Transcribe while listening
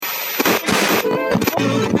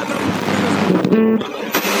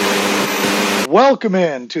Welcome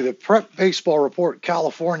in to the Prep Baseball Report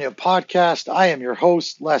California podcast. I am your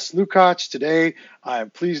host, Les Lukacs. Today, I am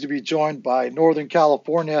pleased to be joined by Northern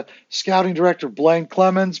California Scouting Director Blaine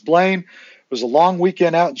Clemens. Blaine, it was a long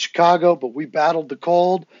weekend out in Chicago, but we battled the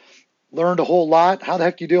cold, learned a whole lot. How the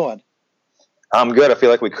heck you doing? I'm good. I feel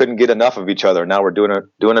like we couldn't get enough of each other. Now we're doing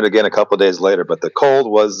it again a couple of days later. But the cold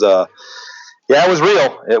was, it was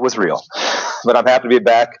real. It was real. But I'm happy to be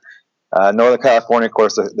back. Northern California, of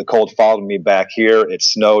course, the cold followed me back here. It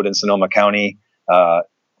snowed in Sonoma County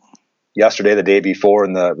yesterday, the day before,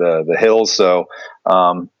 in the hills. So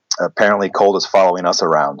apparently cold is following us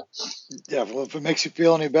around. Yeah, well, if it makes you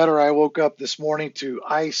feel any better, I woke up this morning to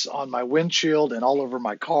ice on my windshield and all over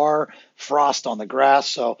my car, frost on the grass.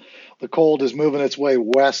 So the cold is moving its way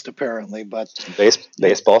west, apparently. But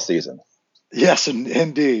baseball season. Yes,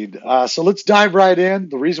 indeed. So let's dive right in.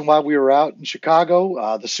 The reason why we were out in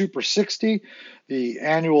Chicago, the Super 60, the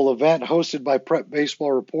annual event hosted by Prep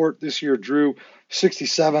Baseball Report this year drew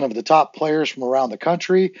 67 of the top players from around the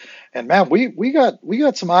country. And man, we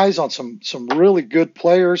got some eyes on some really good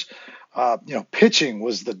players. Pitching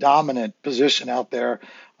was the dominant position out there.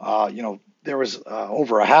 There was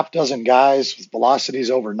over a half dozen guys with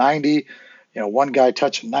velocities over 90. One guy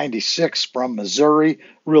touching 96 from Missouri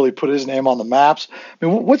really put his name on the maps. I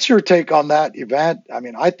mean, what's your take on that event? I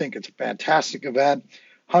mean, I think it's a fantastic event.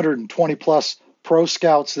 120 plus pro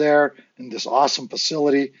scouts there in this awesome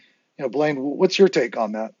facility. Blaine, what's your take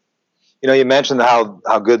on that? You mentioned how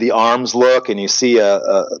good the arms look, and you see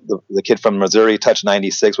the kid from Missouri touch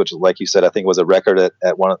 96, which, like you said, I think was a record at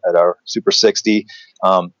our Super 60.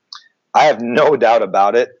 I have no doubt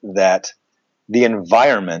about it that the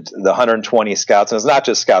environment, the 120 scouts, and it's not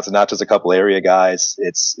just scouts, it's not just a couple area guys,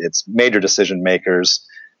 it's major decision makers.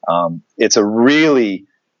 It's a really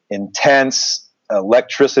intense,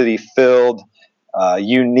 electricity-filled,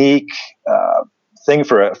 unique thing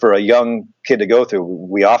for a young kid to go through.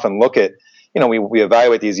 We often look at, we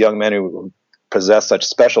evaluate these young men who possess such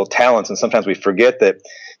special talents, and sometimes we forget that,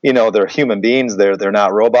 they're human beings. They're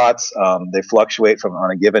not robots. They fluctuate from on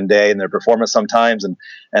a given day in their performance sometimes,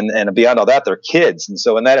 and beyond all that, they're kids. And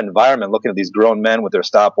so in that environment, looking at these grown men with their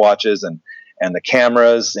stopwatches and the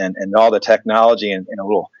cameras and all the technology and a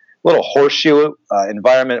little horseshoe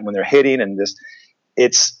environment when they're hitting, and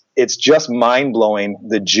it's just mind blowing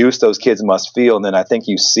the juice those kids must feel. And then I think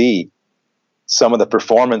you see some of the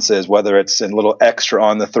performances, whether it's a little extra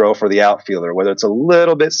on the throw for the outfielder, whether it's a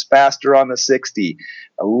little bit faster on the 60,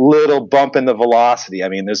 a little bump in the velocity. I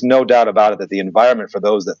mean, there's no doubt about it that the environment for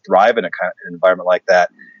those that thrive in an environment like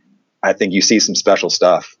that, I think you see some special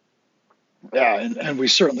stuff. Yeah, and we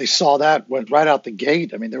certainly saw that went right out the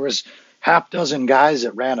gate. I mean, there was half dozen guys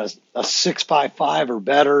that ran a 6.55 or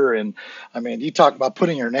better. And I mean, you talk about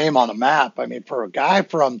putting your name on a map. I mean, for a guy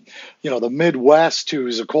from, the Midwest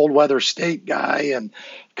who's a cold weather state guy and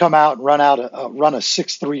come out and run a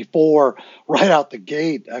 6.34 right out the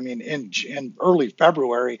gate. I mean, in early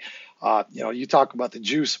February, you talk about the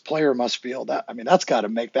juice a player must feel. That, I mean, that's got to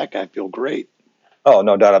make that guy feel great. Oh,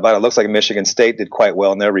 no doubt about it. It looks like Michigan State did quite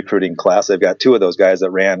well in their recruiting class. They've got two of those guys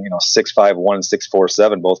that ran, 6.51 and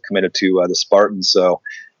 6.47, both committed to the Spartans. So,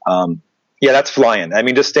 that's flying. I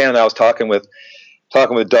mean, just standing there, I was talking with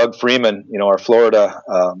Doug Freeman, our Florida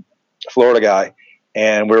guy,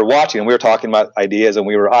 and we were watching and we were talking about ideas and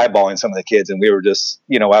we were eyeballing some of the kids, and we were just,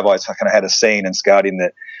 I've always kind of had a saying in scouting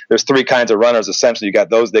that there's three kinds of runners. Essentially, you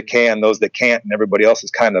got those that can, those that can't, and everybody else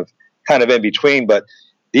is kind of in between. But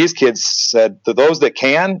these kids said to those that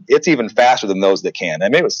can, it's even faster than those that can. I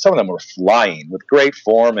mean, some of them were flying with great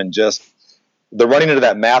form and just they're running into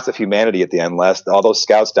that massive humanity at the end. All those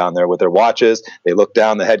scouts down there with their watches, they look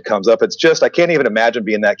down, the head comes up. It's just, I can't even imagine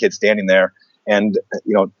being that kid standing there and,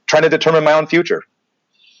 trying to determine my own future.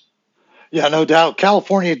 Yeah, no doubt.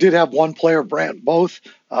 California did have one player, Brant Both,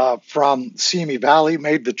 from Simi Valley,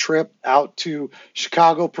 made the trip out to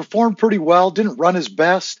Chicago, performed pretty well, didn't run his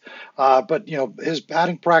best, but his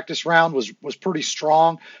batting practice round was pretty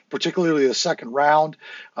strong, particularly the second round.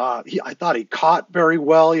 I thought he caught very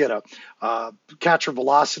well. He had a catcher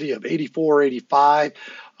velocity of 84, 85.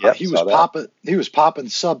 Yep, he was popping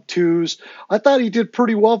sub twos. I thought he did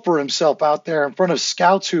pretty well for himself out there in front of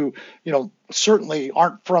scouts who, certainly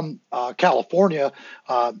aren't from California,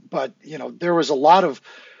 but there was a lot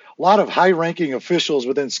of high-ranking officials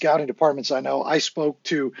within scouting departments. I know I spoke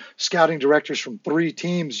to scouting directors from 3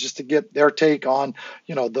 teams just to get their take on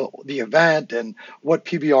the event and what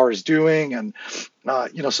PBR is doing, and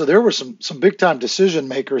so there were some big-time decision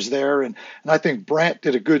makers there, and I think Brant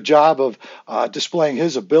did a good job of displaying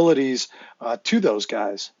his abilities to those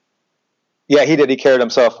guys. Yeah, he did. He carried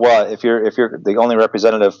himself well. If you're the only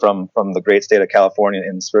representative from the great state of California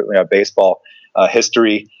and certainly our baseball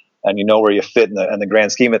history, and you know where you fit in the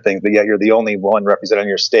grand scheme of things, but yet you're the only one representing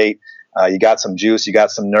your state. You got some juice, you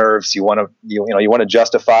got some nerves. You want to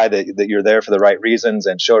justify that you're there for the right reasons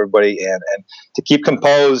and show everybody and to keep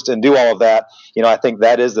composed and do all of that. I think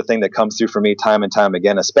that is the thing that comes through for me time and time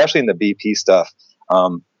again, especially in the BP stuff.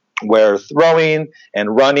 Where throwing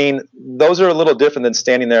and running, those are a little different than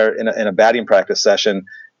standing there in a batting practice session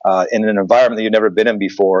in an environment that you've never been in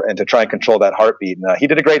before, and to try and control that heartbeat. And he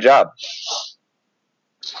did a great job.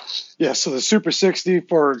 Yeah, so the Super 60, if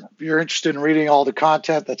you're interested in reading all the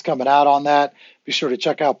content that's coming out on that, be sure to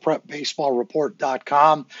check out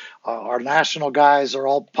prepbaseballreport.com. Our national guys are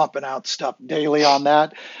all pumping out stuff daily on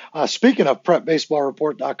that. Speaking of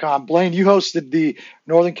prepbaseballreport.com, Blaine, you hosted the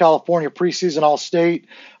Northern California preseason All-State.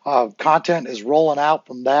 Content is rolling out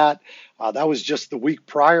from that. That was just the week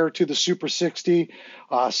prior to the Super 60.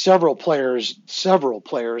 Several players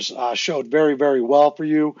showed very, very well for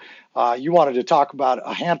you. You wanted to talk about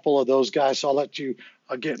a handful of those guys, so I'll let you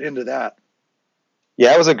get into that.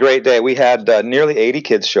 Yeah, it was a great day. We had nearly 80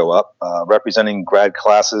 kids show up, representing grad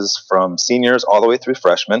classes from seniors all the way through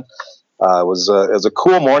freshmen. It was a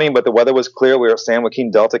cool morning, but the weather was clear. We were at San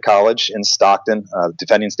Joaquin Delta College in Stockton,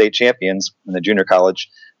 defending state champions in the junior college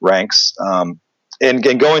ranks.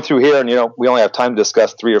 And going through here, and we only have time to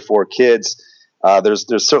discuss 3 or 4 kids. There's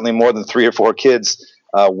certainly more than 3 or 4 kids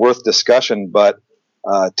worth discussion, but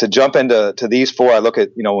to jump into these 4, I look at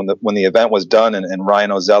when the event was done, and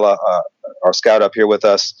Ryan Ozella, our scout up here with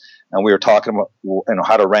us, and we were talking about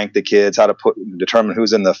how to rank the kids, how to determine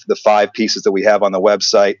who's in the 5 pieces that we have on the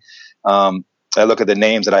website. I look at the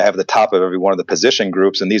names that I have at the top of every one of the position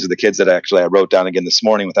groups, and these are the kids that I wrote down again this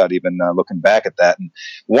morning without even looking back at that. And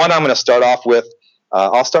one I'm going to start off with.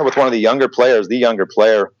 I'll start with one of the younger players. The younger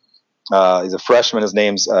player, he's a freshman. His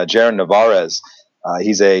name's Jaron Navarez.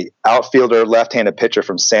 He's a outfielder, left-handed pitcher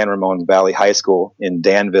from San Ramon Valley High School in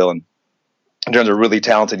Danville, and Jaron's a really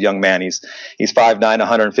talented young man. He's 5'9",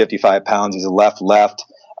 155 pounds. He's a left.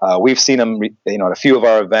 We've seen him, at a few of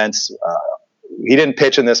our events. He didn't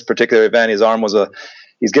pitch in this particular event. His arm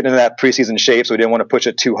he's getting into that preseason shape, so we didn't want to push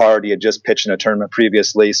it too hard. He had just pitched in a tournament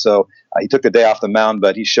previously, so he took the day off the mound,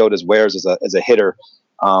 but he showed his wares as a hitter.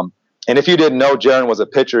 And if you didn't know Jaron was a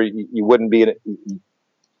pitcher, you wouldn't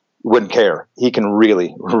care. He can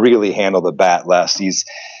really, really handle the bat, Les.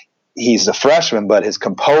 He's a freshman, but his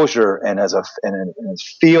composure and his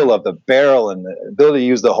feel of the barrel and the ability to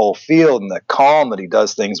use the whole field and the calm that he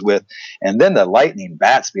does things with, and then the lightning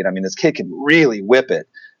bat speed. I mean, this kid can really whip it.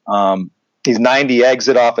 He's 90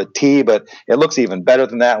 exit off a tee, but it looks even better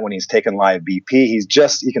than that when he's taking live BP.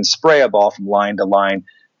 He can spray a ball from line to line,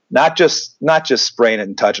 not just spraying it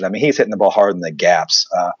and touching it. I mean, he's hitting the ball hard in the gaps.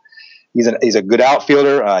 He's a good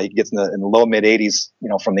outfielder. He gets in the low mid 80s,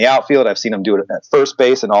 from the outfield. I've seen him do it at first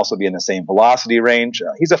base and also be in the same velocity range.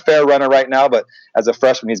 He's a fair runner right now, but as a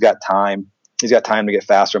freshman, he's got time. He's got time to get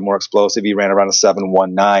faster, more explosive. He ran around a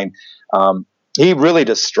 7.19. He really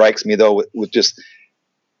just strikes me though with just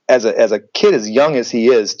as a kid as young as he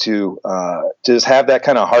is to just have that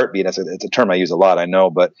kind of heartbeat. It's a term I use a lot, I know,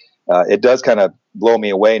 but it does kind of blow me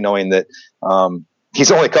away knowing that. He's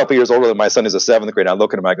only a couple years older than my son, who's a 7th grade. I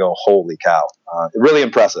look at him, I go, holy cow. Really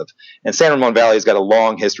impressive. And San Ramon Valley has got a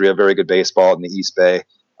long history of very good baseball in the East Bay.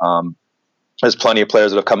 There's plenty of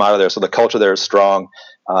players that have come out of there, so the culture there is strong,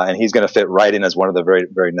 and he's going to fit right in as one of the very,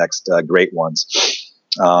 very next great ones.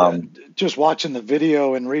 Just watching the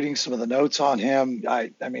video and reading some of the notes on him,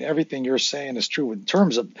 I mean, everything you're saying is true in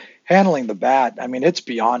terms of handling the bat. I mean, it's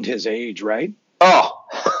beyond his age, right? Oh,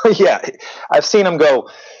 yeah. I've seen him go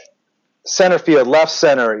center field, left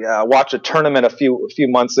center. Watched a tournament a few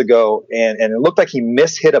months ago, and it looked like he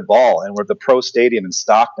mishit a ball, and we're at the Pro Stadium in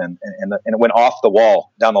Stockton, and it went off the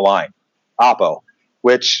wall down the line, oppo.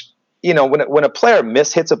 Which when a player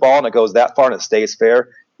mishits a ball and it goes that far and it stays fair,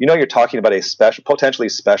 you're talking about a potentially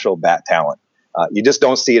special bat talent. You just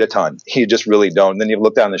don't see it a ton. You just really don't. And then you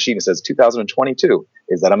look down the sheet and it says 2022.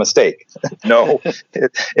 Is that a mistake? No,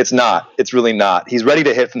 it's not. It's really not. He's ready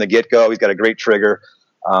to hit from the get-go. He's got a great trigger.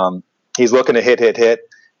 He's looking to hit,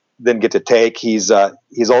 then get to take. He's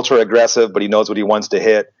ultra aggressive, but he knows what he wants to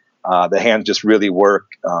hit. The hands just really work.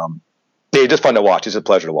 They're just fun to watch. It's a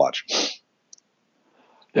pleasure to watch.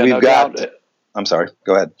 Yeah, I'm sorry.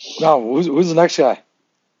 Go ahead. No, who's the next guy?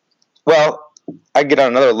 Well, I can get on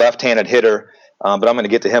another left-handed hitter, but I'm going to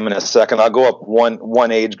get to him in a second. I'll go up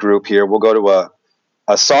one age group here. We'll go to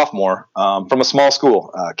a sophomore from a small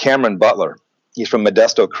school, Cameron Butler. He's from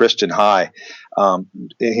Modesto Christian High.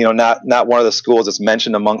 Not one of the schools that's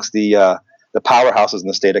mentioned amongst the the powerhouses in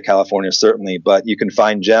the state of California, certainly, but you can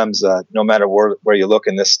find gems no matter where you look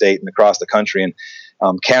in this state and across the country.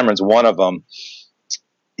 And Cameron's one of them.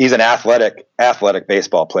 He's an athletic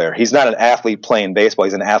baseball player. He's not an athlete playing baseball.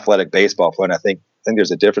 He's an athletic baseball player. And I think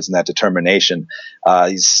there's a difference in that determination.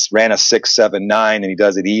 He's ran a 6.79 and he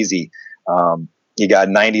does it easy. He got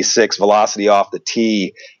 96 velocity off the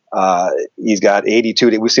tee. He's got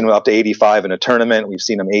 82. We've seen him up to 85 in a tournament. We've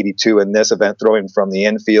seen him 82 in this event, throwing from the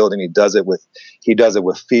infield, and he does it with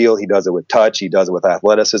feel. He does it with touch. He does it with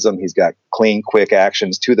athleticism. He's got clean, quick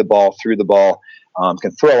actions to the ball, through the ball,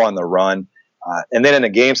 can throw on the run. And then in a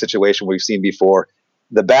game situation we've seen before,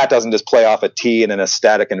 the bat doesn't just play off a tee and in a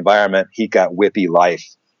static environment. He got whippy life.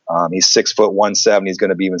 He's 6 foot 170. He's going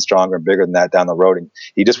to be even stronger and bigger than that down the road. And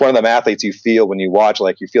he's just one of them athletes you feel when you watch,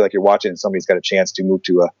 like you feel like you're watching and somebody's got a chance to move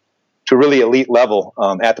to a really elite level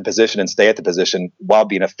at the position and stay at the position while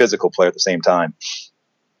being a physical player at the same time.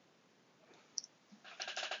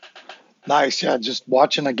 Nice. Yeah. Just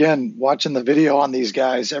watching the video on these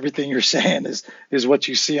guys, everything you're saying is what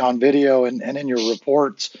you see on video and in your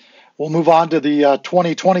reports. We'll move on to the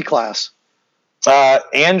 2020 class.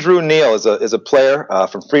 Andrew Neal is a player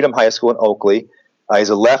from Freedom High School in Oakley. He's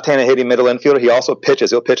a left-handed hitting middle infielder. He also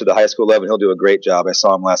pitches. He'll pitch at the high school level. He'll do a great job. I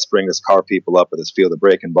saw him last spring just carve people up with his field of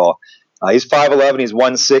breaking ball. He's 5'11". He's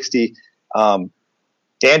 160.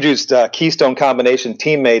 Andrew's Keystone Combination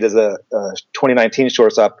teammate is a 2019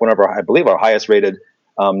 shortstop, I believe our highest rated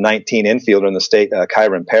 19 infielder in the state,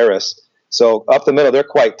 Kyron Paris. So up the middle, they're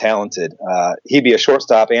quite talented. He'd be a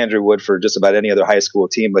shortstop, Andrew would, for just about any other high school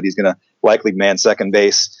team, but he's going to likely man second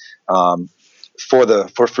base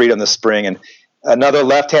for Freedom this spring. And another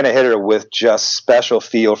left-handed hitter with just special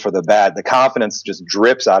feel for the bat. The confidence just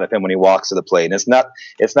drips out of him when he walks to the plate. And it's not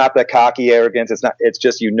the cocky arrogance. It's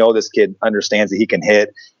just, this kid understands that he can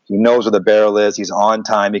hit. He knows where the barrel is. He's on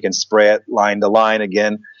time. He can spray it line to line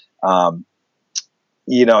again.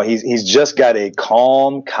 He's just got a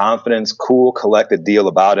calm, confidence, cool, collected deal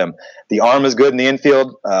about him. The arm is good in the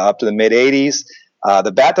infield, up to the mid 80s.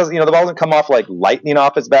 The bat doesn't, the ball doesn't come off like lightning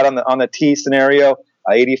off his bat on the tee scenario.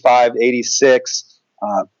 85, 86,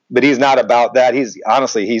 but he's not about that. He's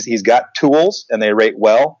got tools and they rate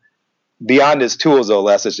well. Beyond his tools, though,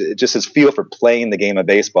 Les, it's just his feel for playing the game of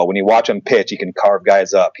baseball. When you watch him pitch, he can carve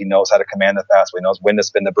guys up. He knows how to command the fastball. He knows when to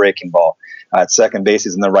spin the breaking ball. At second base,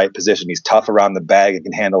 he's in the right position. He's tough around the bag and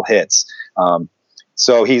can handle hits.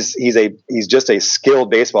 So he's just a skilled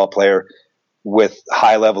baseball player with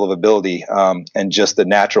high level of ability and just the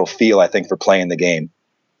natural feel, I think, for playing the game.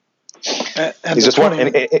 And he's just one.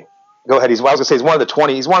 Go ahead. He's one of the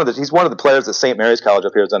 20. He's one of the players that St. Mary's College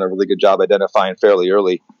up here has done a really good job identifying fairly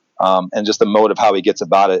early, and just the mode of how he gets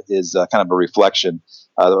about it is kind of a reflection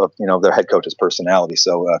of their head coach's personality.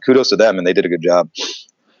 So kudos to them, and they did a good job.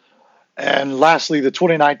 And lastly, the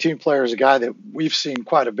 2019 player is a guy that we've seen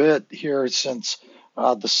quite a bit here since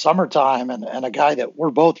the summertime, and a guy that we're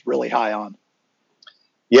both really high on.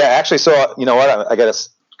 Yeah, actually. So you know what? I got to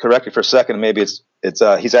correct you for a second. Maybe he's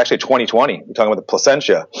actually 2020. We're talking about the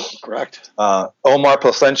Placentia. Correct. Omar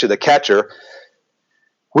Placentia, the catcher.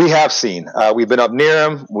 We have seen. We've been up near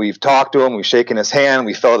him. We've talked to him. We've shaken his hand.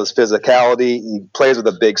 We felt his physicality. He plays with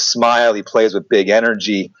a big smile. He plays with big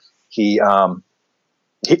energy. He's a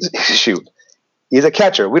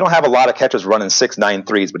catcher. We don't have a lot of catchers running 6.9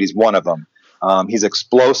 threes, but he's one of them. He's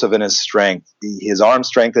explosive in his strength. His arm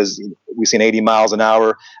strength is, we've seen 80 miles an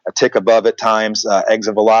hour, a tick above at times,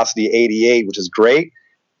 exit velocity 88, which is great.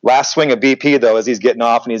 Last swing of BP, though, as he's getting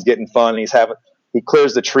off and he's getting fun, and he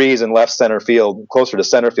clears the trees in left center field, closer to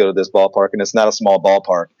center field of this ballpark, and it's not a small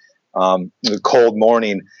ballpark. A cold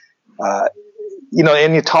morning.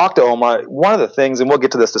 And you talk to Omar, one of the things, and we'll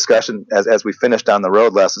get to this discussion as we finish down the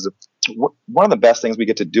road, Les, is one of the best things we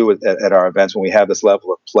get to do at our events when we have this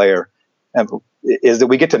level of player is that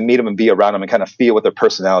we get to meet them and be around them and kind of feel what their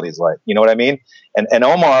personality is like. You know what I mean? And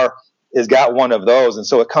Omar has got one of those. And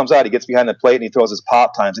so it comes out, he gets behind the plate and he throws his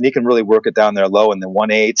pop times, and he can really work it down there low in the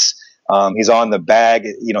 1/8. He's on the bag.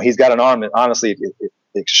 He's got an arm that honestly,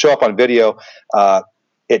 it show up on video.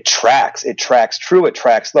 It tracks true. It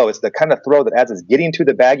tracks low. It's the kind of throw that as it's getting to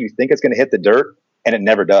the bag, you think it's going to hit the dirt, and it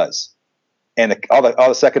never does. And all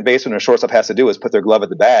the second baseman or shortstop has to do is put their glove at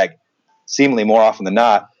the bag, seemingly more often than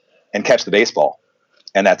not, and catch the baseball.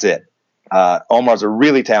 And that's it. Omar's a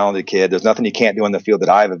really talented kid. There's nothing he can't do on the field that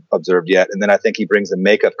I've observed yet. And then I think he brings a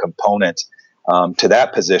makeup component to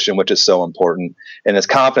that position, which is so important. And his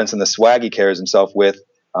confidence and the swag he carries himself with,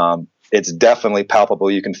 it's definitely palpable.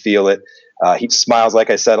 You can feel it. He smiles, like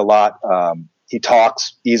I said, a lot. He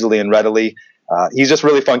talks easily and readily. He's just a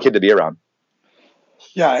really fun kid to be around.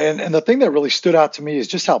 Yeah, and the thing that really stood out to me is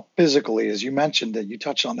just how physically, as you mentioned, that you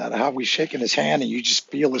touched on that, how he's shaking his hand and you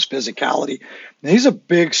just feel his physicality. And he's a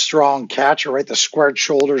big, strong catcher, right? The squared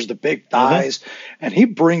shoulders, the big Mm-hmm. thighs, and he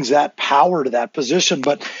brings that power to that position,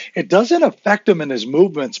 but it doesn't affect him in his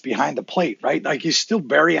movements behind the plate, right? Like he's still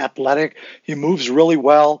very athletic. He moves really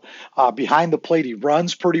well behind the plate. He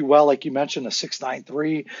runs pretty well, like you mentioned, a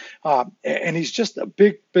 6'9" and he's just a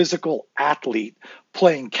big physical athlete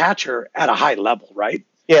playing catcher at a high level, right?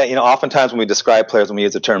 Yeah, oftentimes when we describe players, when we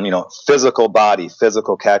use the term, physical body,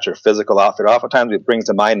 physical catcher, physical outfit, oftentimes it brings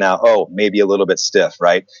to mind now, oh, maybe a little bit stiff,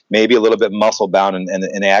 right? Maybe a little bit muscle bound and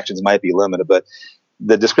the actions might be limited. But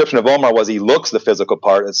the description of Omar was he looks the physical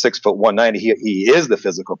part at 6'1", 190. He is the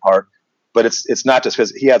physical part, but it's not just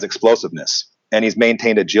he has explosiveness and he's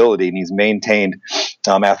maintained agility and he's maintained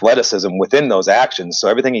athleticism within those actions. So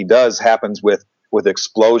everything he does happens with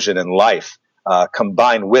explosion and life.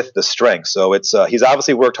 Combined with the strength. So it's he's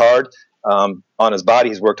obviously worked hard on his body.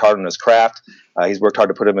 He's worked hard on his craft. He's worked hard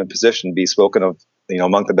to put him in position to be spoken of,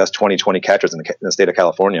 among the best 2020 catchers in the state of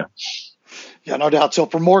California. Yeah, no doubt. So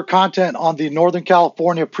for more content on the Northern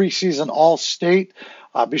California preseason All-State,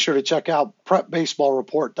 be sure to check out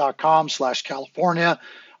prepbaseballreport.com/California.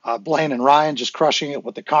 Blaine and Ryan just crushing it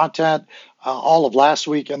with the content all of last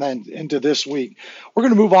week and then into this week. We're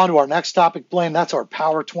going to move on to our next topic, Blaine. That's our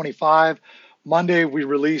Power 25. Monday, we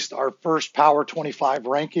released our first Power 25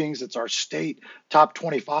 rankings. It's our state top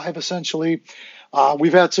 25, essentially.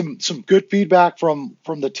 We've had some good feedback from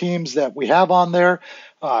the teams that we have on there.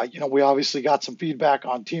 We obviously got some feedback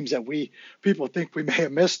on teams that people think we may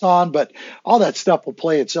have missed on, but all that stuff will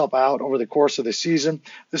play itself out over the course of the season.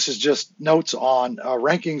 This is just notes on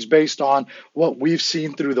rankings based on what we've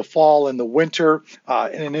seen through the fall and the winter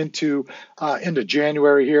and into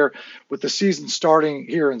January here, with the season starting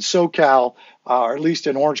here in SoCal, or at least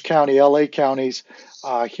in Orange County, LA counties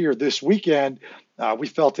here this weekend. We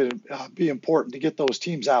felt it would be important to get those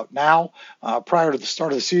teams out now prior to the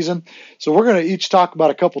start of the season. So we're going to each talk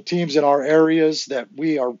about a couple teams in our areas that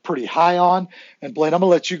we are pretty high on. And Blaine, I'm going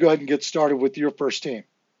to let you go ahead and get started with your first team.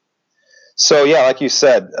 So yeah, like you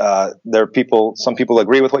said, there are some people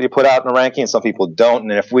agree with what you put out in the ranking, and some people don't.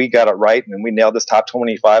 And if we got it right and we nailed this top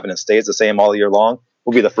 25 and it stays the same all year long,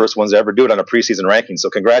 we'll be the first ones to ever do it on a preseason ranking.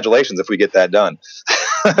 So congratulations if we get that done.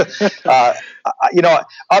 Up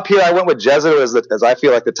here I went with Jesuit as I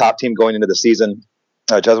feel like the top team going into the season.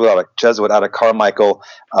 Jesuit out of Carmichael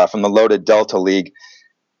from the loaded Delta League.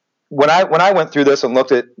 When I went through this and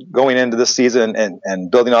looked at going into this season and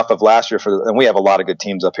building off of last year, and we have a lot of good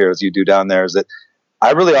teams up here as you do down there, is that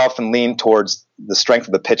I really often lean towards the strength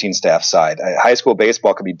of the pitching staff side. High school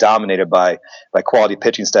baseball can be dominated by quality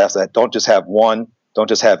pitching staffs that don't just have one, don't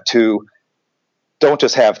just have two, don't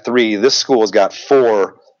just have three. This school has got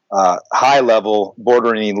four high-level,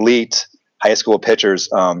 bordering elite high school pitchers,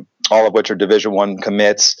 all of which are Division I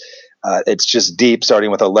commits. It's just deep, starting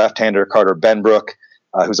with a left-hander, Carter Benbrook,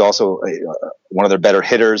 who's also one of their better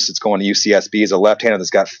hitters. It's going to UCSB. He's a left-hander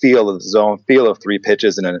that's got feel of the zone, feel of three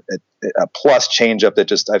pitches, and a plus changeup that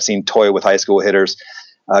just I've seen toy with high school hitters.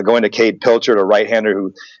 Going to Cade Pilcher, a right-hander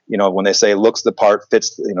who, when they say looks the part,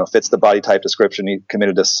 fits the body type description. He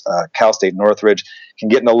committed to Cal State Northridge, can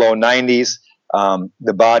get in the low 90s.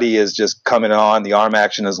 The body is just coming on. The arm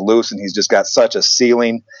action is loose, and he's just got such a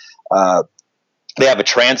ceiling. They have a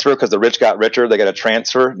transfer because the rich got richer. They got a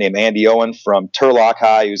transfer named Andy Owen from Turlock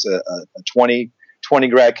High, who's a 20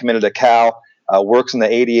 grad committed to Cal, works in the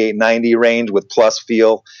 88-90 range with plus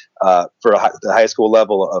feel for the high school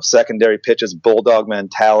level of secondary pitches, bulldog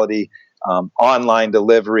mentality, online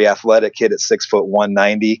delivery, athletic kid at 6'1",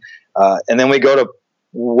 190. And then we go to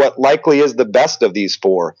what likely is the best of these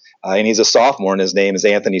four. And he's a sophomore, and his name is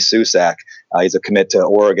Anthony Susak. He's a commit to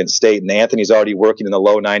Oregon State, and Anthony's already working in the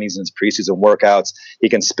low 90s in his preseason workouts. He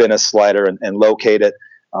can spin a slider and locate it.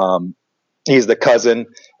 He's the cousin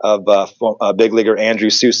of big leaguer Andrew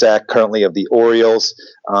Susak, currently of the Orioles.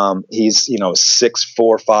 He's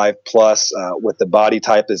 6'4", 5 plus with the body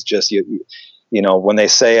type is just when they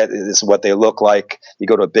say it, this is what they look like. You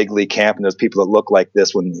go to a big league camp, and there's people that look like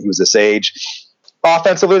this when he was this age.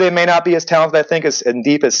 Offensively, they may not be as talented, I think, and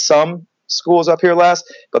deep as some schools up here last,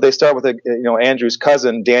 but they start with Andrew's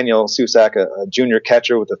cousin, Daniel Susak, a junior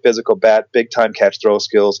catcher with a physical bat, big-time catch-throw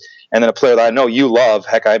skills, and then a player that I know you love.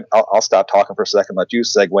 Heck, I'll stop talking for a second, let you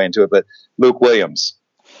segue into it, but Luke Williams.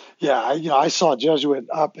 Yeah, I saw Jesuit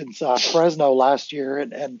up in Fresno last year,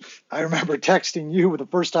 and I remember texting you the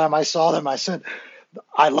first time I saw them. I said,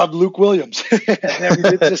 I love Luke Williams.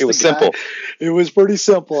 It was simple. It was pretty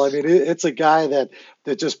simple. I mean, it's a guy that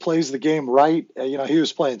that just plays the game right. He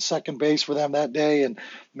was playing second base for them that day, and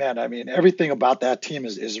man, I mean, everything about that team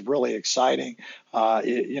is really exciting.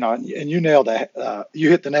 And you nailed that. You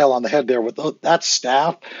hit the nail on the head there with that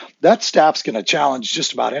staff. That staff's going to challenge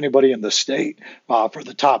just about anybody in the state for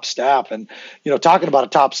the top staff. And talking about a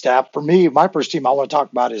top staff, for me, my first team I want to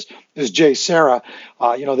talk about is JSerra.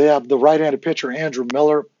 They have the right-handed pitcher Andrew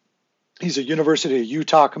Miller. He's a University of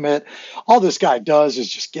Utah commit. All this guy does is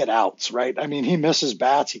just get outs, right? I mean, he misses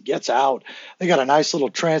bats, he gets out. They got a nice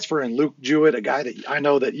little transfer in Luke Jewett, a guy that I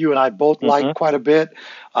know that you and I both like quite a bit.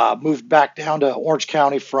 Moved back down to Orange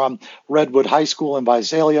County from Redwood High School in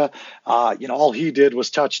Visalia. All he did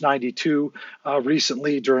was touch 92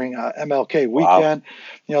 recently during MLK weekend.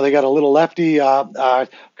 Wow. They got a little lefty,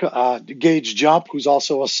 Gage Jump, who's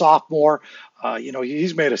also a sophomore.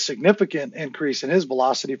 He's made a significant increase in his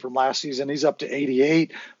velocity from last season. He's up to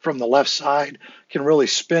 88 from the left side, can really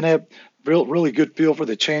spin it. Really good feel for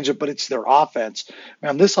the changeup, but it's their offense.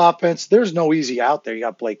 Man, this offense, there's no easy out there. You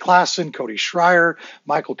got Blake Klassen, Cody Schreier,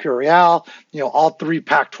 Michael Curiel, all three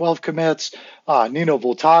Pac-12 commits, Nino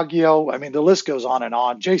Voltaggio. I mean, the list goes on and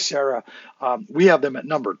on. JSerra, we have them at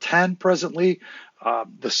number 10 presently.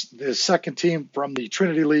 The second team from the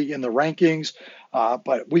Trinity League in the rankings.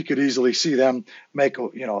 But we could easily see them make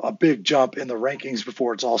a big jump in the rankings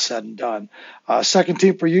before it's all said and done. Second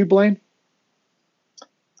team for you, Blaine?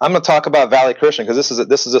 I'm going to talk about Valley Christian because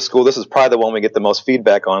this is a school. This is probably the one we get the most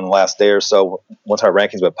feedback on the last day or so once our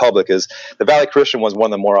rankings went public. Is the Valley Christian was one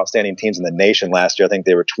of the more outstanding teams in the nation last year. I think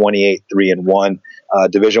they were 28-3-1,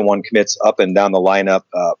 Division I commits up and down the lineup.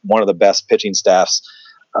 One of the best pitching staffs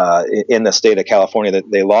in the state of California. That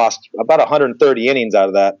they lost about 130 innings out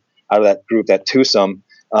of that group, that twosome.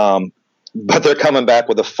 But they're coming back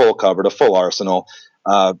with a full cover, a full arsenal.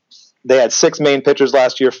 They had 6 main pitchers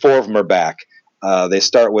last year. 4 of them are back. They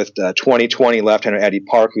start with 2020 left-hander Eddie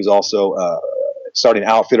Park, who's also starting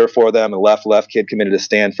outfielder for them, a left kid committed to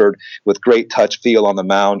Stanford with great touch feel on the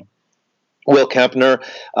mound. Will Kempner,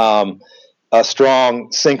 a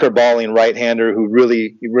strong sinker balling right-hander who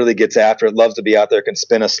really gets after it, loves to be out there, can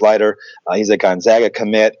spin a slider. He's a Gonzaga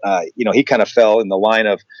commit. He kind of fell in the line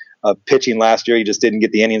of pitching last year. He just didn't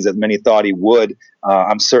get the innings that many thought he would.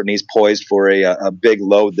 I'm certain he's poised for a big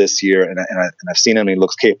load this year, and I've seen him, and he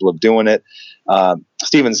looks capable of doing it.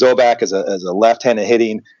 Steven Zobak is a left-handed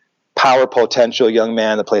hitting, power potential young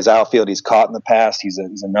man that plays outfield. He's caught in the past. He's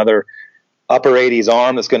another upper 80s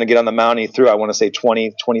arm that's going to get on the mound. He threw, I want to say,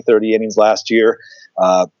 20, 30 innings last year.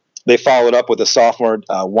 They followed up with a sophomore,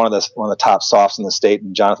 one of the top softs in the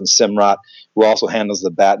state, Jonathan Simrot, who also handles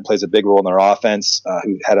the bat and plays a big role in their offense,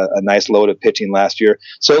 who had a nice load of pitching last year.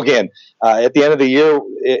 So again, at the end of the year,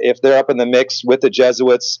 if they're up in the mix with the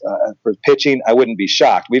Jesuits for pitching, I wouldn't be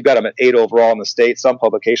shocked. We've got them at 8 overall in the state. Some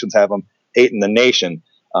publications have them 8 in the nation.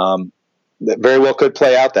 That very well could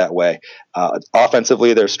play out that way.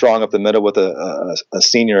 Offensively, they're strong up the middle with a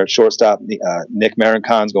senior at shortstop, Nick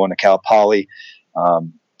Marincon's going to Cal Poly.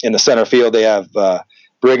 In the center field, they have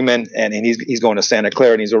Brigman, and he's going to Santa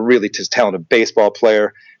Clara, and he's a really talented baseball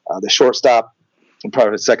player. The shortstop, and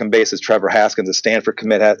probably the second base, is Trevor Haskins, a Stanford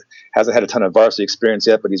commit. Hasn't had a ton of varsity experience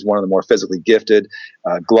yet, but he's one of the more physically gifted,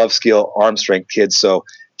 glove skill, arm strength kids. So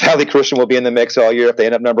Valley Christian will be in the mix all year. If they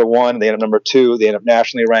end up number 1, they end up number 2, they end up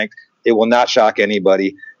nationally ranked, it will not shock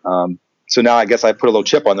anybody. So now I guess I put a little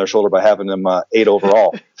chip on their shoulder by having them 8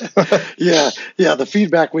 overall. Yeah. The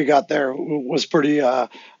feedback we got there was pretty.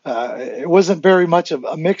 It wasn't very much of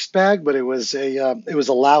a mixed bag, but it was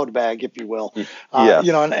a loud bag, if you will. Yeah.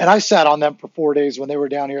 And I sat on them for 4 days when they were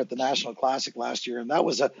down here at the National Classic last year, and that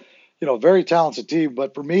was a very talented team.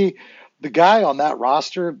 But for me, the guy on that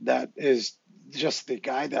roster that is just the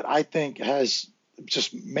guy that I think has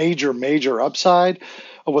just major upside.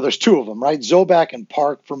 Well, there's 2 of them, right? Zobak and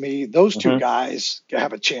Park, for me, those 2 guys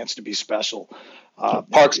have a chance to be special.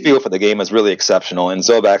 Park's feel for the game is really exceptional, and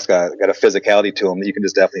Zobak's got a physicality to him that you can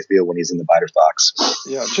just definitely feel when he's in the batter's box.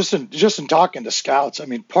 Yeah, just in talking to scouts, I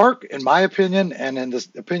mean, Park, in my opinion, and in the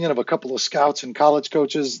opinion of a couple of scouts and college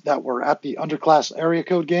coaches that were at the underclass area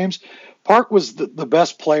code games, Park was the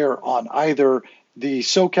best player on either the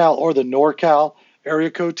SoCal or the NorCal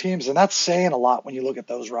area code teams, and that's saying a lot when you look at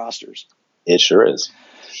those rosters. It sure is.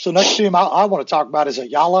 So next team I want to talk about is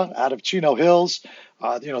Ayala out of Chino Hills.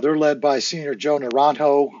 They're led by senior Joe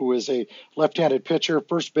Naranjo, who is a left-handed pitcher.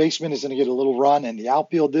 First baseman is going to get a little run in the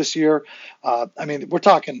outfield this year. We're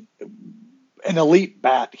talking an elite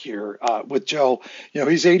bat here with Joe.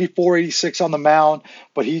 He's 84, 86 on the mound,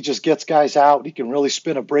 but he just gets guys out. He can really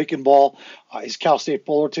spin a breaking ball. He's Cal State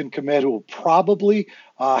Fullerton commit, who will probably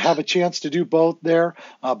have a chance to do both there,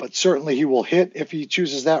 but certainly he will hit if he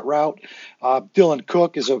chooses that route. Dylan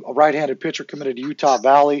Cook is a right-handed pitcher committed to Utah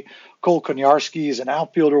Valley. Cole Konyarski is an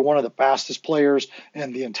outfielder, one of the fastest players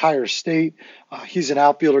in the entire state. He's an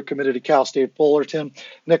outfielder committed to Cal State Fullerton.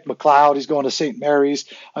 Nick McLeod, he's going to St. Mary's.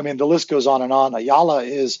 I mean, the list goes on and on. Ayala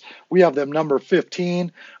we have them number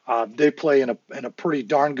 15. They play in a pretty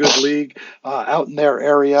darn good league out in their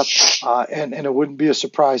area, and it wouldn't be a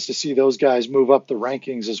surprise to see those guys move up the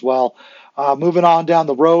rankings as well. Moving on down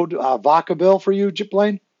the road, Vacaville for you,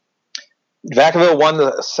 Blaine? Vacaville won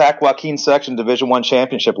the Sac Joaquin Section Division I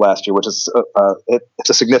championship last year, which is it's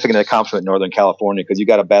a significant accomplishment in Northern California because you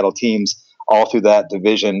got to battle teams all through that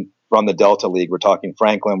division from the Delta League. We're talking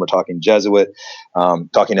Franklin, we're talking Jesuit,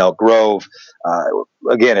 talking Elk Grove.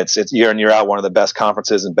 Again, it's year in, year out, one of the best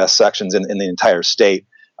conferences and best sections in the entire state.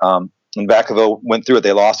 And Vacaville went through it.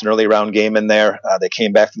 They lost an early round game in there. They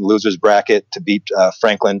came back from the losers bracket to beat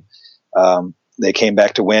Franklin. They came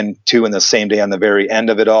back to win 2 in the same day on the very end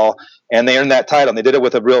of it all. And they earned that title. And they did it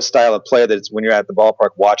with a real style of play that it's when you're at the ballpark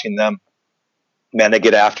watching them, man, they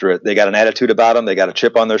get after it. They got an attitude about them. They got a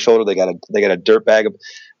chip on their shoulder. They got a dirtbag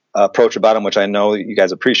approach about them, which I know you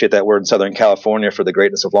guys appreciate that word in Southern California for the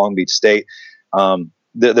greatness of Long Beach State.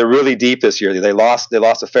 They're really deep this year. They lost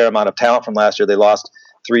a fair amount of talent from last year. They lost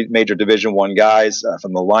 3 major Division I guys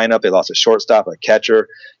from the lineup. They lost a shortstop, a catcher,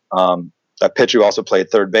 a pitcher who also played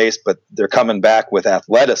third base, but they're coming back with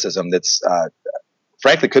athleticism that's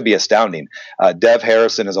frankly could be astounding. Dev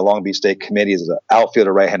Harrison is a Long Beach State committee, is an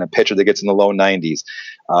outfielder, right-handed pitcher that gets in the low 90s.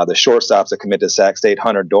 The shortstops that commit to Sac State,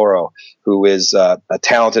 Hunter Doro, who is a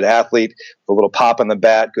talented athlete, with a little pop on the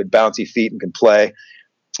bat, good bouncy feet, and can play.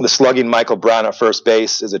 The slugging Michael Brown at first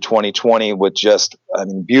base is a 2020 with just,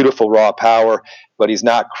 beautiful raw power, but he's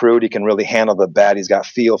not crude. He can really handle the bat. He's got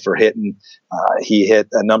feel for hitting. He hit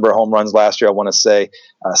a number of home runs last year. I want to say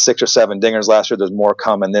 6 or 7 dingers last year. There's more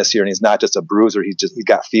coming this year, and he's not just a bruiser. He's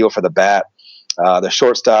got feel for the bat. The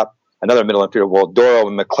shortstop, another middle infielder, Doro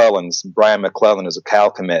and Brian McClellan is a Cal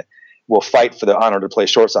commit, will fight for the honor to play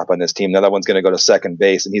shortstop on this team. The other one's going to go to second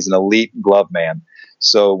base, and he's an elite glove man.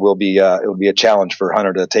 So it will be a challenge for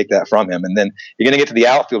Hunter to take that from him. And then you're going to get to the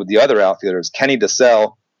outfield with the other outfielders. Kenny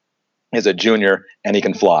DeSalle is a junior, and he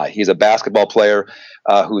can fly. He's a basketball player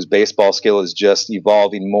whose baseball skill is just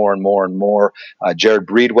evolving more and more and more. Jared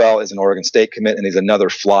Breedwell is an Oregon State commit, and he's another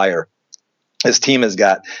flyer. His team has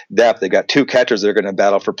got depth. They've got 2 catchers that are going to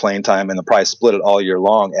battle for playing time, and they'll probably split it all year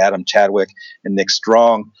long, Adam Chadwick and Nick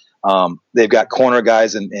Strong. They've got corner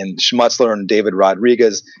guys in Schmutzler and David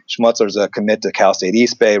Rodriguez. Schmutzler's a commit to Cal State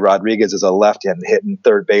East Bay. Rodriguez is a left-handed hitting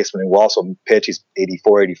third baseman who will also pitch. He's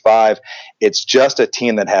 84, 85. It's just a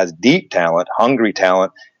team that has deep talent, hungry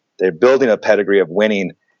talent. They're building a pedigree of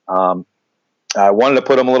winning. I wanted to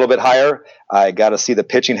put them a little bit higher. I got to see the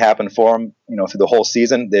pitching happen for them, through the whole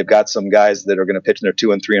season. They've got some guys that are going to pitch in their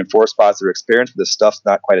 2 and 3 and 4 spots. They're experienced, but this stuff's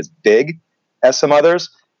not quite as big as some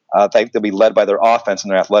others. I think they'll be led by their offense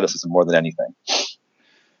and their athleticism more than anything.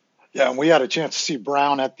 Yeah, and we had a chance to see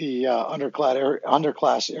Brown at the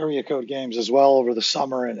underclass area code games as well over the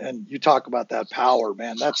summer. And you talk about that power,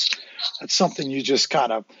 man. That's something you just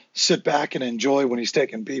kind of sit back and enjoy when he's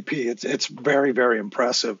taking BP. It's very, very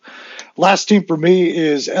impressive. Last team for me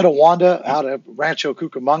is Etiwanda out of Rancho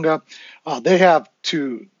Cucamonga. They have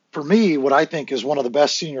for me, what I think is one of the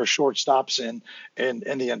best senior shortstops in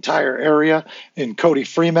the entire area, in Cody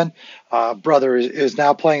Freeman. Brother is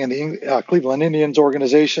now playing in the Cleveland Indians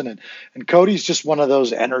organization, and Cody's just one of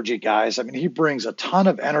those energy guys. He brings a ton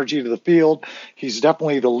of energy to the field. He's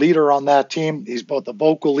definitely the leader on that team. He's both the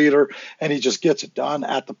vocal leader, and he just gets it done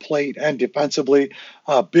at the plate and defensively.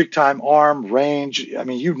 Big time arm, range.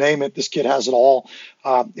 You name it, this kid has it all.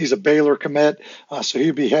 He's a Baylor commit, so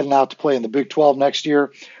he'll be heading out to play in the Big 12 next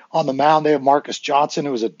year. On the mound, they have Marcus Johnson,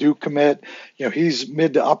 who is a Duke commit. He's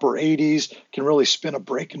mid to upper 80s, can really spin a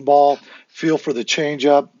breaking ball, feel for the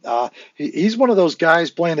changeup. He's one of those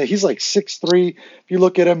guys, Blaine, that he's like 6'3". If you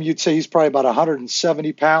look at him, you'd say he's probably about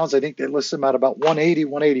 170 pounds. I think they list him at about 180,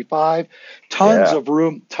 185. Tons of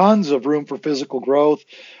room for physical growth.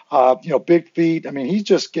 Big feet. He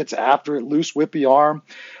just gets after it, loose, whippy arm.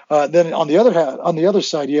 Then on the other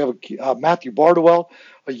side, you have Matthew Bardwell,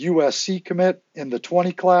 a USC commit in the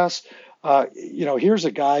 20 class. Here's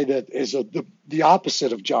a guy that is the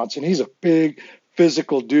opposite of Johnson. He's a big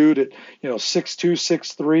physical dude at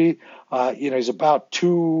 6'2", 6'3". He's about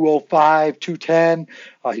 205, 210.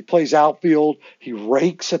 He plays outfield. He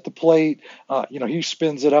rakes at the plate. He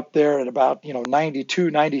spins it up there at about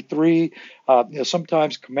 92, 93.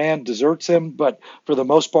 Sometimes command deserts him, but for the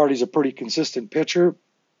most part, he's a pretty consistent pitcher.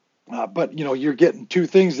 But, you're getting two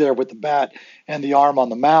things there with the bat and the arm on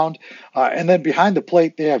the mound. And then behind the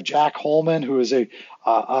plate, they have Jack Holman, who is a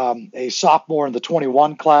sophomore in the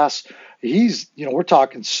 21 class. He's, we're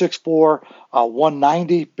talking 6'4",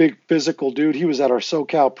 190, big physical dude. He was at our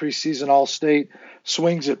SoCal preseason All-State.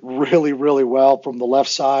 Swings it really, really well from the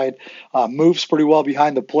left side, moves pretty well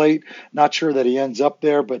behind the plate. Not sure that he ends up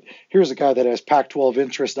there, but here's a guy that has Pac-12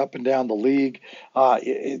 interest up and down the league.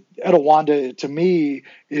 Etiwanda, to me,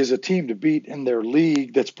 is a team to beat in their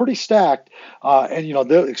league that's pretty stacked, and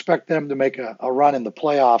they'll expect them to make a run in the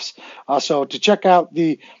playoffs. So to check out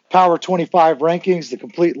the Power 25 rankings, the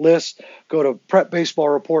complete list, go to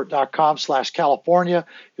prepbaseballreport.com/California.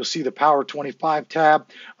 You'll see the Power 25 tab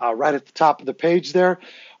right at the top of the page there.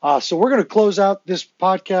 So we're going to close out this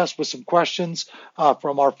podcast with some questions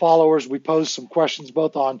from our followers. We posed some questions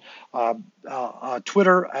both on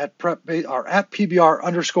Twitter at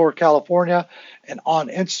PBR_California and on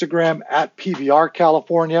Instagram at PBR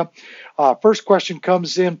California. First question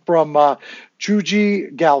comes in from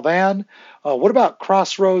Juji Galvan. What about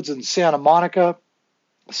Crossroads in Santa Monica?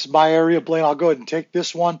 This is my area, Blaine. I'll go ahead and take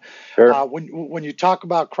this one. Sure. When you talk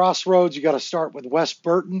about Crossroads, you got to start with Wes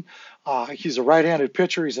Burton. He's a right-handed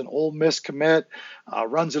pitcher. He's an Ole Miss commit.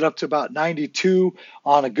 Runs it up to about 92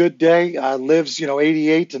 on a good day. Lives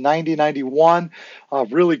 88 to 90, 91.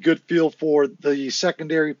 Really good feel for the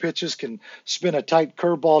secondary pitches. Can spin a tight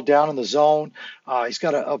curveball down in the zone. He's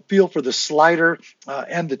got a feel for the slider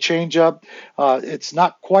and the changeup. It's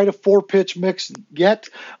not quite a 4-pitch mix yet,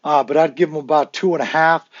 but I'd give him about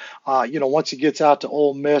 2.5. Once he gets out to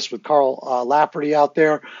Ole Miss with Carl Lafferty out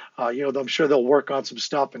there, I'm sure they'll work on some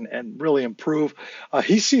stuff and really improve.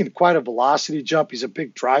 He's seen quite a velocity jump. He's a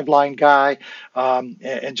big driveline guy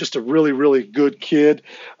and just a really, really good kid.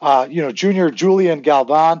 Junior Julian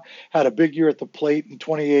Galvan had a big year at the plate in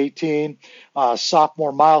 2018.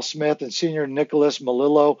 Sophomore Miles Smith and senior Nicholas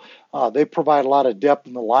Malillo, they provide a lot of depth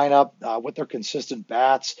in the lineup with their consistent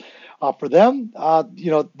bats. For them,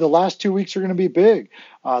 the last 2 weeks are going to be big.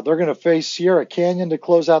 They're going to face Sierra Canyon to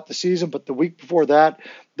close out the season, but the week before that,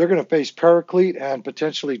 they're going to face Paraclete and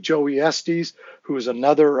potentially Joey Estes, who is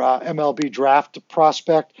another MLB draft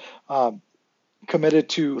prospect committed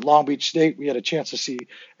to Long Beach State. We had a chance to see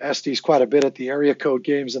Estes quite a bit at the area code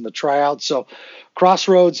games and the tryouts. So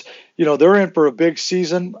Crossroads, they're in for a big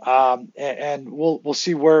season, and we'll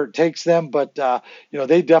see where it takes them. But,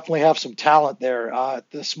 they definitely have some talent there at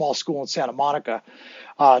the small school in Santa Monica.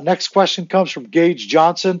 Next question comes from Gage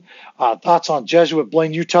Johnson. Thoughts on Jesuit?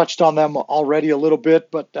 Blaine, you touched on them already a little bit,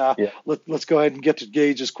 but let's go ahead and get to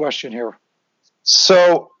Gage's question here.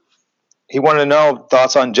 So he wanted to know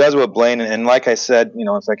thoughts on Jesuit, Blaine, and like I said,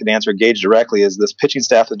 if I could answer Gage directly, is this pitching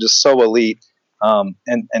staff is just so elite, and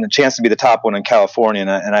a chance to be the top one in California,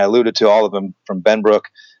 and I alluded to all of them from Benbrook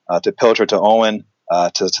to Pilcher to Owen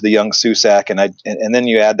to the young Susac, and then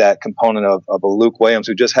you add that component of a Luke Williams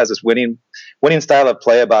who just has this winning style of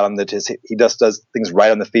play about him that he just does things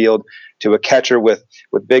right on the field, to a catcher with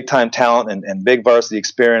big time talent and big varsity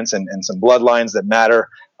experience and some bloodlines that matter.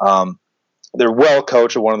 They're well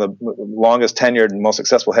coached, one of the longest tenured and most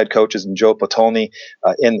successful head coaches in Joe Potolny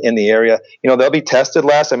in the area. They'll be tested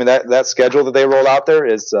last. I mean, that schedule that they roll out there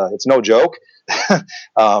is it's no joke.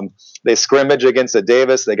 They scrimmage against the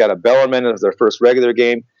Davis. They got a Bellarmine as their first regular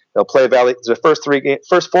game. They'll play Valley. Their first 4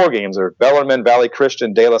 games are Bellarmine, Valley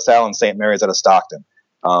Christian, De La Salle, and St. Mary's out of Stockton.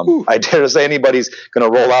 I dare to say anybody's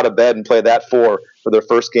going to roll out of bed and play that for their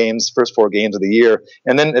first 4 games of the year.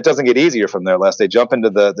 And then it doesn't get easier from there, Les. They jump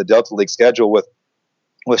into the Delta League schedule with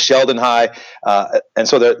Sheldon High. And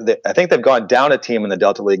so I think they've gone down a team in the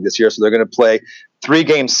Delta League this year. So they're going to play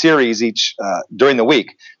 3-game series each during the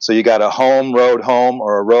week. So you got a home, road, home,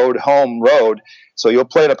 or a road, home, road. So you'll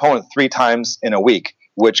play an opponent 3 times in a week,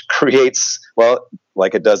 which creates, well,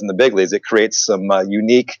 like it does in the big leagues, it creates some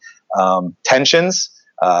unique tensions,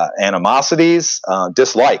 animosities,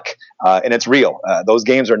 dislike, and it's real. Those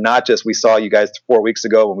games are not just we saw you guys 4 weeks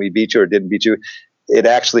ago when we beat you or didn't beat you. It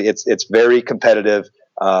actually it's very competitive.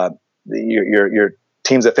 Your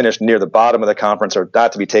teams that finish near the bottom of the conference are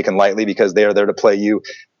not to be taken lightly because they are there to play you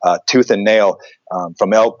tooth and nail.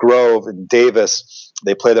 From Elk Grove and Davis,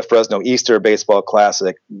 they play the Fresno Easter Baseball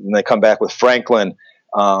Classic, and they come back with Franklin.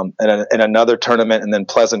 And another tournament, and then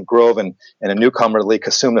Pleasant Grove and a newcomer to league,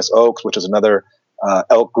 Casumas Oaks, which is another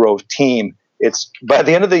Elk Grove team. It's by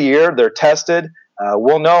the end of the year they're tested.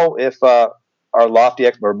 We'll know if my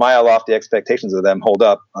lofty expectations of them hold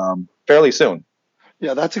up fairly soon.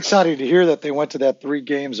 Yeah, that's exciting to hear that they went to that 3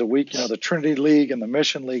 games a week. The Trinity League and the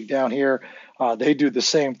Mission League down here they do the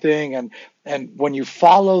same thing. And when you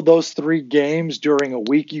follow those 3 games during a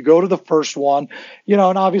week, you go to the first one, and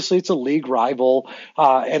obviously it's a league rival,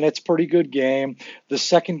 and it's a pretty good game. The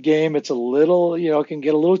second game, it's a little, it can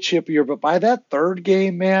get a little chippier, but by that third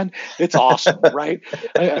game, man, it's awesome, right?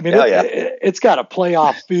 I mean, it's got a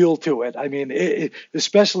playoff feel to it. I mean,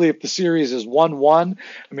 especially if the series is 1-1.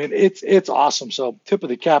 I mean, it's awesome. So tip of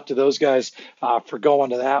the cap to those guys for going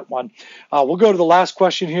to that one. We'll go to the last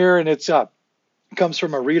question here, and it's comes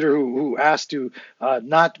from a reader who asked to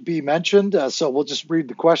not be mentioned. So we'll just read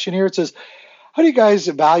the question here. It says, how do you guys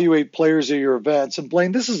evaluate players at your events? And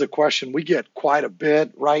Blaine, this is a question we get quite a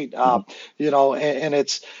bit, right? And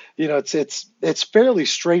it's fairly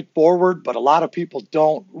straightforward, but a lot of people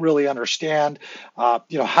don't really understand,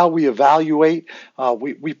 how we evaluate.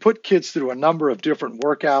 We put kids through a number of different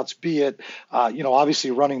workouts, be it,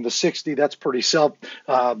 obviously running the 60, that's pretty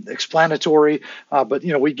self-explanatory. But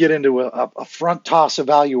we get into a front toss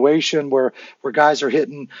evaluation where guys are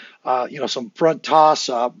hitting, some front toss,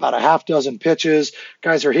 about a half dozen pitches.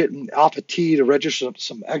 Guys are hitting off a tee to register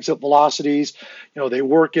some exit velocities. They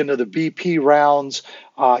work into the BP rounds.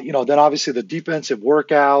 Then obviously the defensive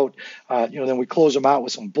workout, then we close them out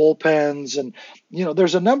with some bullpens. And,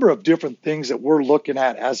 there's a number of different things that we're looking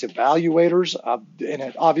at as evaluators, and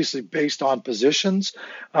it obviously based on positions.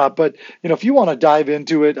 But, if you want to dive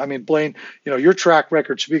into it, I mean, Blaine, your track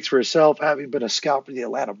record speaks for itself, having been a scout for the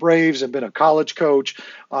Atlanta Braves and been a college coach.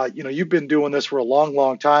 You've been doing this for a long,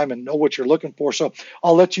 long time and know what you're looking for. So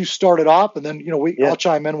I'll let you start it off, and then, I'll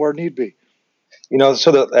chime in where need be.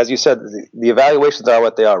 As you said, the evaluations are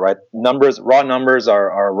what they are, right? Raw numbers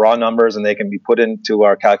are raw numbers, and they can be put into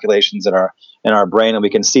our calculations in our brain, and we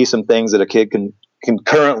can see some things that a kid can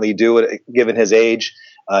currently do given his age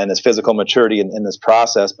and his physical maturity in this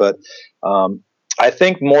process. But I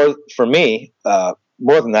think more for me,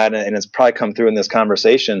 more than that, and it's probably come through in this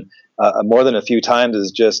conversation more than a few times,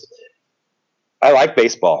 is just I like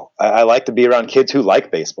baseball. I like to be around kids who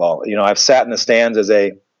like baseball. I've sat in the stands as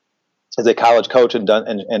a college coach and done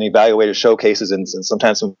and evaluated showcases in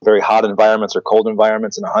sometimes some very hot environments or cold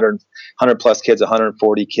environments, and 100 plus kids,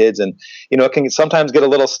 140 kids, and it can sometimes get a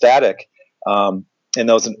little static in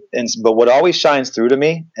those. But what always shines through to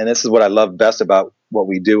me, and this is what I love best about what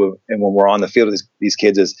we do, and when we're on the field with these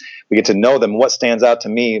kids, is we get to know them. What stands out to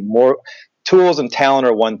me more. Tools and talent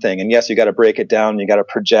are one thing, and yes, you got to break it down. You got to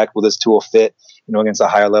project, will this tool fit, against a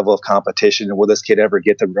higher level of competition, and will this kid ever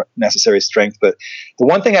get the necessary strength? But the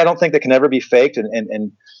one thing I don't think that can ever be faked,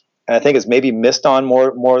 and I think is maybe missed on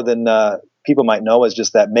more than people might know, is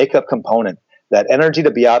just that makeup component, that energy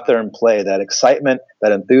to be out there and play, that excitement,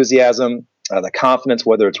 that enthusiasm, the confidence,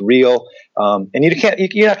 whether it's real. And you're not going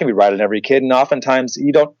to be right on every kid, and oftentimes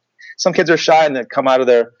you don't. Some kids are shy and they come out of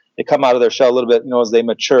their shell a little bit, as they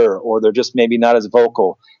mature, or they're just maybe not as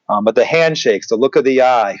vocal. But the handshakes, the look of the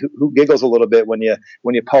eye, who giggles a little bit when you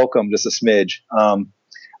poke them just a smidge.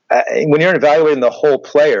 When you're evaluating the whole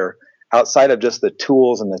player outside of just the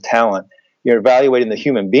tools and the talent, you're evaluating the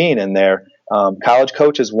human being in there. College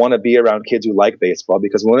coaches want to be around kids who like baseball,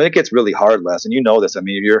 because when it gets really hard, Les, and you know this, I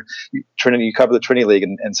mean, you cover the Trinity League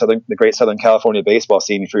and the great Southern California baseball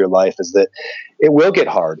scene for your life, is that it will get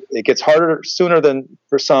hard. It gets harder sooner than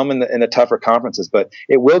for some in the tougher conferences, but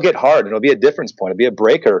it will get hard. It'll be a difference point. It'll be a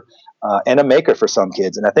breaker and a maker for some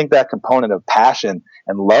kids. And I think that component of passion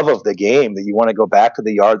and love of the game, that you want to go back to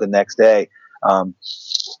the yard the next day.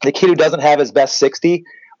 The kid who doesn't have his best 60,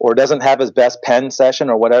 or doesn't have his best pen session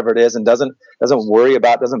or whatever it is, and doesn't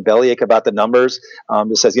bellyache about the numbers,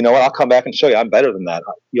 just says, what, I'll come back and show you I'm better than that.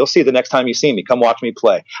 You'll see the next time you see me. Come watch me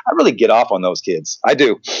play. I really get off on those kids. I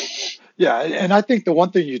do. Yeah, and I think the one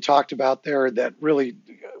thing you talked about there that really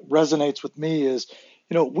resonates with me is,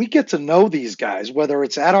 we get to know these guys, whether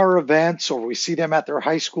it's at our events or we see them at their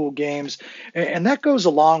high school games. And that goes a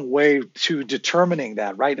long way to determining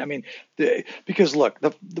that, right? I mean, because look,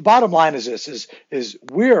 the bottom line is this, is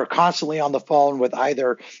we're constantly on the phone with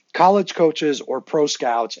either college coaches or pro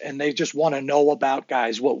scouts, and they just want to know about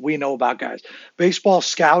guys, what we know about guys. Baseball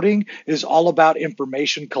scouting is all about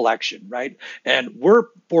information collection, right? And we're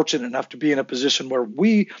fortunate enough to be in a position where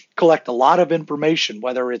we collect a lot of information,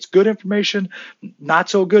 whether it's good information, not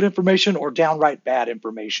so good information, or downright bad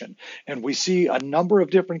information. And we see a number of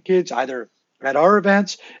different kids either at our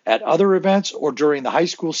events, at other events, or during the high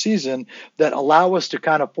school season that allow us to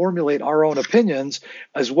kind of formulate our own opinions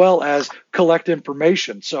as well as collect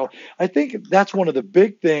information. So I think that's one of the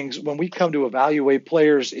big things when we come to evaluate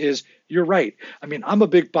players is you're right. I mean, I'm a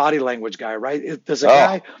big body language guy, right? Does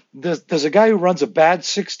a guy who runs a bad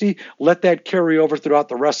 60 let that carry over throughout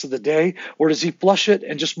the rest of the day, or does he flush it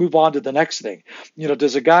and just move on to the next thing?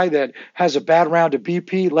 Does a guy that has a bad round of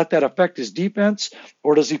BP let that affect his defense,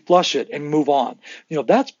 or does he flush it and move on?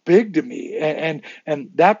 That's big to me, and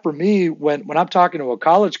that for me, when I'm talking to a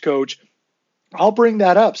college coach, I'll bring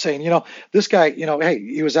that up saying, this guy, hey,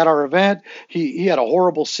 he was at our event. He had a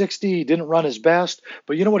horrible 60. He didn't run his best.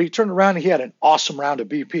 But you know what? He turned around and he had an awesome round of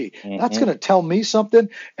BP. Mm-hmm. That's going to tell me something.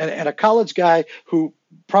 And a college guy who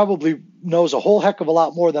probably knows a whole heck of a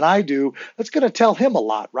lot more than I do, that's going to tell him a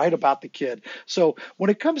lot, right, about the kid. So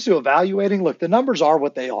when it comes to evaluating, look, the numbers are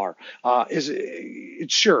what they are.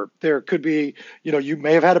 Sure, there could be, you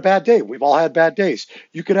may have had a bad day. We've all had bad days.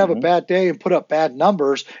 You could have a bad day and put up bad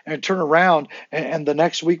numbers and turn around, and the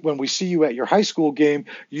next week when we see you at your high school game,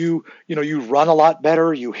 you run a lot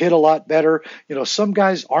better, you hit a lot better. Some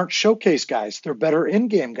guys aren't showcase guys. They're better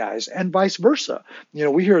in-game guys, and vice versa.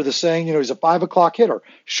 We hear the saying, he's a 5 o'clock hitter.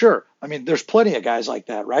 Sure. I mean, there's plenty of guys like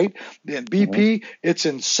that, right? In BP, it's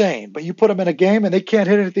insane. But you put them in a game and they can't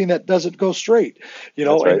hit anything that doesn't go straight,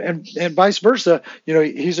 right. and vice versa.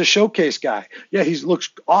 He's a showcase guy. Yeah, he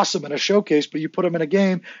looks awesome in a showcase, but you put him in a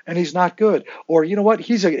game and he's not good. Or you know what?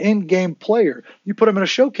 He's an in-game player. You put him in a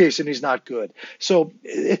showcase and he's not good. So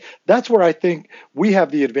that's where I think we have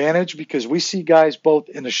the advantage, because we see guys both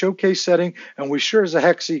in the showcase setting and we sure as a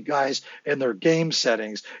heck see guys in their game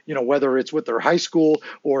settings, whether it's with their high school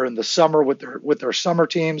or in the summer with their summer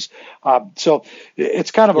teams. So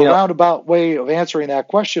it's kind of a roundabout way of answering that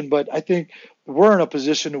question, but I think we're in a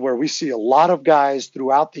position where we see a lot of guys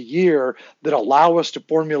throughout the year that allow us to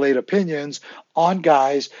formulate opinions on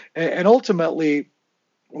guys and ultimately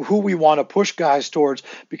who we want to push guys towards.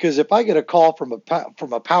 Because if I get a call from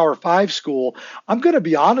a Power 5 school, I'm going to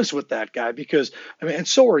be honest with that guy, because and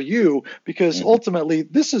so are you, because ultimately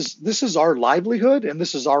this is our livelihood and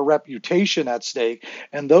this is our reputation at stake,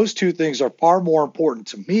 and those two things are far more important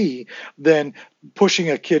to me than pushing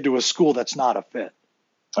a kid to a school that's not a fit.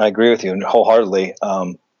 I agree with you wholeheartedly.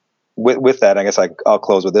 With that, I guess I'll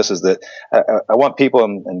close with this, is that I want people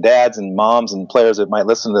and dads and moms and players that might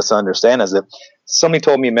listen to this to understand, is that somebody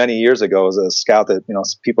told me many years ago as a scout that,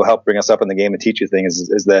 people help bring us up in the game and teach you things,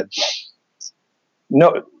 is that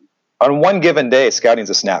no, on one given day, scouting is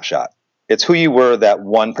a snapshot. It's who you were that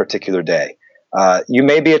one particular day. You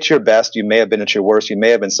may be at your best. You may have been at your worst. You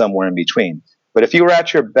may have been somewhere in between. But if you were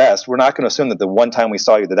at your best, we're not going to assume that the one time we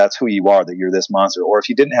saw you, that's who you are, that you're this monster. Or if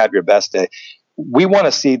you didn't have your best day, we want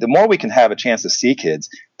to see, the more we can have a chance to see kids,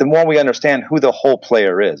 the more we understand who the whole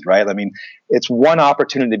player is, right? I mean, it's one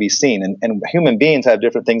opportunity to be seen, and human beings have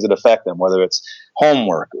different things that affect them, whether it's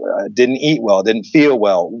homework, didn't eat well, didn't feel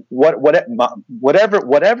well,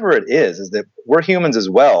 whatever it is that we're humans as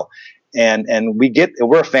well. And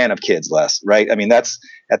we're a fan of kids, Les, right? I mean, that's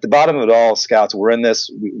at the bottom of it all. Scouts, we're in this.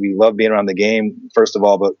 We love being around the game, first of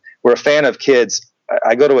all, but we're a fan of kids.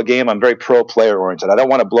 I go to a game, I'm very pro player oriented. I don't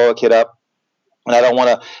want to blow a kid up. And I don't want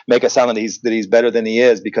to make it sound that he's better than he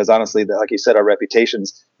is, because honestly, like you said, our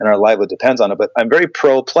reputations and our livelihood depends on it. But I'm very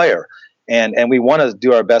pro player, and we want to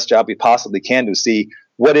do our best job we possibly can to see,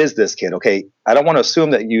 what is this kid? Okay, I don't want to assume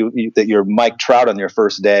that you're Mike Trout on your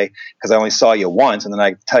first day, because I only saw you once, and then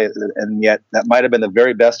I tell you, and yet that might have been the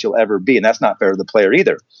very best you'll ever be, and that's not fair to the player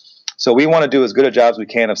either. So we want to do as good a job as we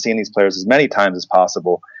can of seeing these players as many times as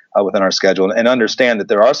possible within our schedule, and understand that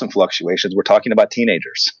there are some fluctuations. We're talking about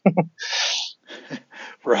teenagers.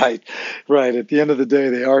 Right. At the end of the day,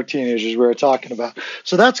 they are teenagers we're talking about.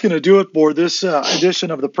 So that's going to do it for this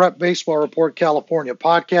edition of the Prep Baseball Report California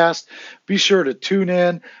podcast. Be sure to tune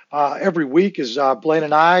in every week as Blaine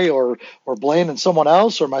and I, or Blaine and someone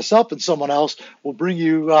else, or myself and someone else, will bring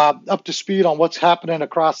you up to speed on what's happening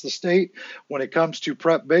across the state when it comes to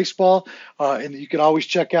prep baseball. And you can always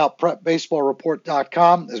check out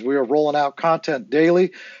prepbaseballreport.com as we are rolling out content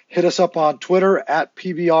daily. Hit us up on Twitter at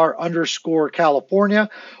PBR_California,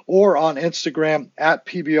 or on Instagram at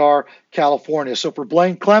PBR California. So for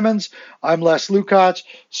Blaine Clemens, I'm Les Lukacs.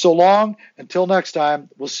 So long. Until next time,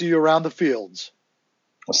 we'll see you around the fields.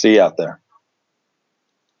 We'll see you out there.